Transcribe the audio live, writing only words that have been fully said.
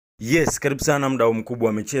Yes, karibu sana mdau mkubwa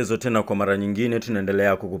wa michezo tena kwa mara nyingine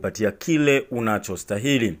tunaendelea kukupatia kile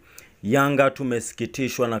unachostahili. Yanga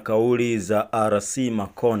tumesikitishwa na kauli za RC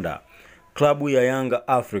Makonda. Klabu ya Yanga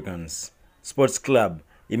Africans Sports Club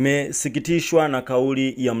imesikitishwa na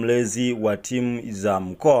kauli ya mlezi wa timu za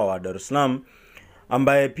mkoa wa Dar es Salaam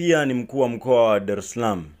ambaye pia ni mkuu wa mkoa wa Dar es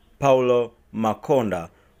Salaam, Paulo Makonda,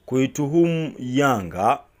 kuituhumu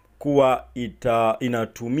Yanga kuwa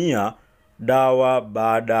inatumia dawa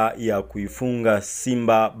baada ya kuifunga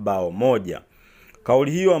Simba bao moja.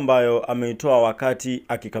 Kauli hiyo ambayo ameitoa wakati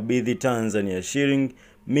akikabidhi Tanzania shilingi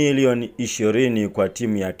milioni 20 kwa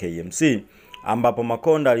timu ya KMC, ambapo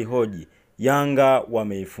Makonda alihoji Yanga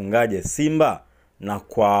wameifungaje Simba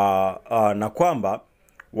na kwamba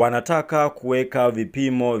wanataka kuweka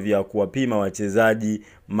vipimo vya kuwapima wachezaji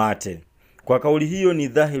mate. Kwa kauli hiyo ni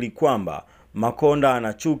dhahiri kwamba Makonda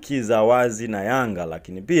ana chuki za wazi na Yanga,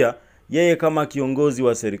 lakini pia yeye kama kiongozi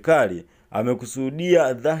wa serikali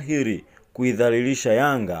amekusudia dhahiri kuidhalilisha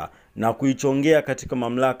Yanga na kuichongea katika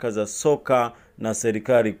mamlaka za soka na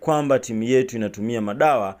serikali kwamba timu yetu inatumia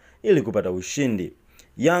madawa ili kupata ushindi.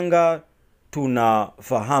 Yanga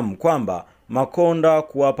tunafahamu kwamba Makonda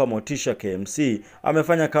kuwapa motisha KMC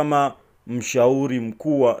amefanya kama mshauri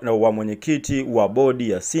mkuu wa mwenyekiti wa bodi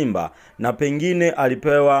ya Simba, na pengine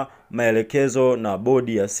alipewa maelekezo na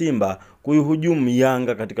bodi ya Simba kuihujumu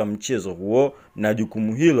Yanga katika mchezo huo, na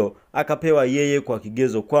jukumu hilo akapewa yeye kwa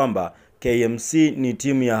kigezo kwamba KMC ni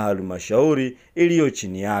timu ya halmashauri iliyo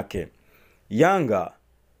chini yake. Yanga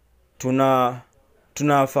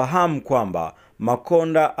tunafahamu kwamba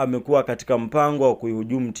Makonda amekuwa katika mpango wa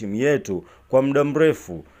kuihujumu timu yetu kwa muda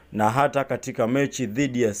mrefu, na hata katika mechi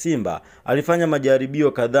dhidi ya Simba alifanya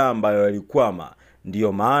majaribio kadhaa ambayo yalikwama,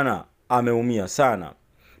 ndiyo maana ameumia sana.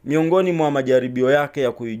 Miongoni mwa majaribio yake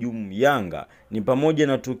ya kuihujumu Yanga ni pamoja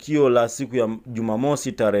na tukio la siku ya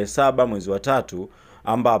Jumamosi tarehe 7 mwezi wa 3,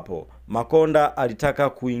 ambapo Makonda alitaka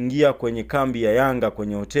kuingia kwenye kambi ya Yanga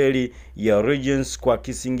kwenye hoteli ya Regents kwa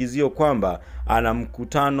kisingizio kwamba ana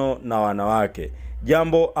mkutano na wanawake,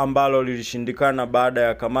 jambo ambalo lilishindikana baada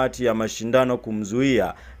ya kamati ya mashindano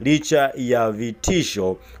kumzuia licha ya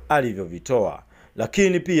vitisho alivyovitoa.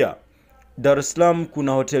 Lakini pia Dar es Salaam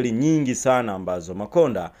kuna hoteli nyingi sana ambazo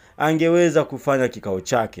Makonda angeweza kufanya kikao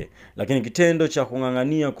chake, lakini kitendo cha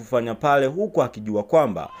kung'ang'ania kufanya pale huku akijua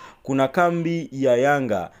kwamba kuna kambi ya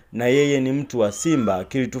Yanga na yeye ni mtu wa Simba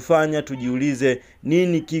kilitufanya tujiulize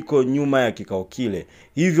nini kiko nyuma ya kikao kile.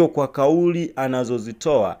 Hivyo kwa kauli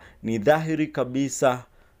anazozitoa ni dhahiri kabisa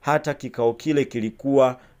hata kikao kile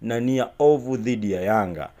kilikuwa na nia ovu dhidi ya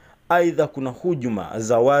Yanga. Aidha, kuna hujuma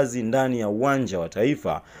za wazi ndani ya uwanja wa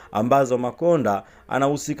Taifa ambazo Makonda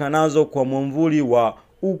anahusika nazo kwa mwamvuli wa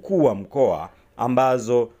ukuu wa mkoa,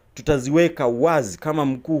 ambazo tutaziweka wazi kama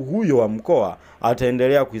mkuu huyo wa mkoa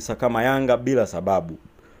ataendelea kuisakama Yanga bila sababu.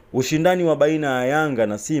 Ushindani wa baina ya Yanga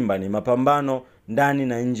na Simba ni mapambano ndani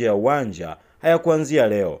na nje ya uwanja, hayakuanzia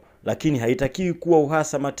leo, lakini haitakiwi kuwa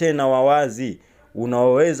uhasama tena wa wazi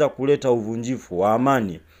unaoweza kuleta uvunjifu wa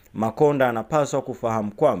amani. Makonda anapaswa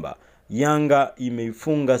kufahamu kwamba Yanga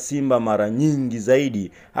imeifunga Simba mara nyingi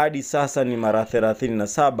zaidi, hadi sasa ni mara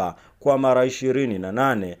 37 kwa mara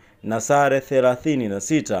 28 na sare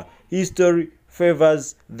 36. History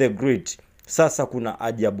favors the great. Sasa kuna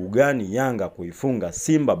ajabu gani Yanga kuifunga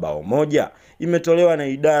Simba bao moja? Imetolewa na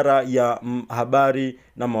idara ya habari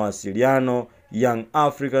na mawasiliano Young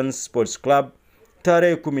Africans Sports Club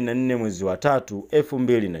tarehe 14 mwezi wa 3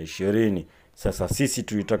 2020. Sasa sisi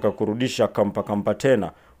tulitaka kurudisha kampa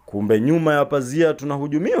tena, kumbe nyuma ya pazia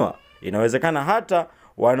tunahujumiwa. Inawezekana hata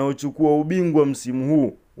wanaochukua ubingwa msimu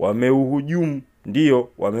huu wameuhujumu, ndio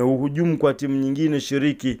wameuhujumu kwa timu nyingine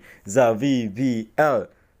shiriki za VVL.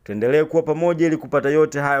 Tuendelee kuwa pamoja ili kupata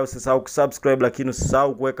yote haya. Usisahau kusubscribe, lakini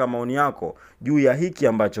usisahau kuweka maoni yako juu ya hiki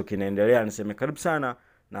ambacho kinaendelea. Niseme karibu sana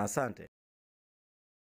na asante.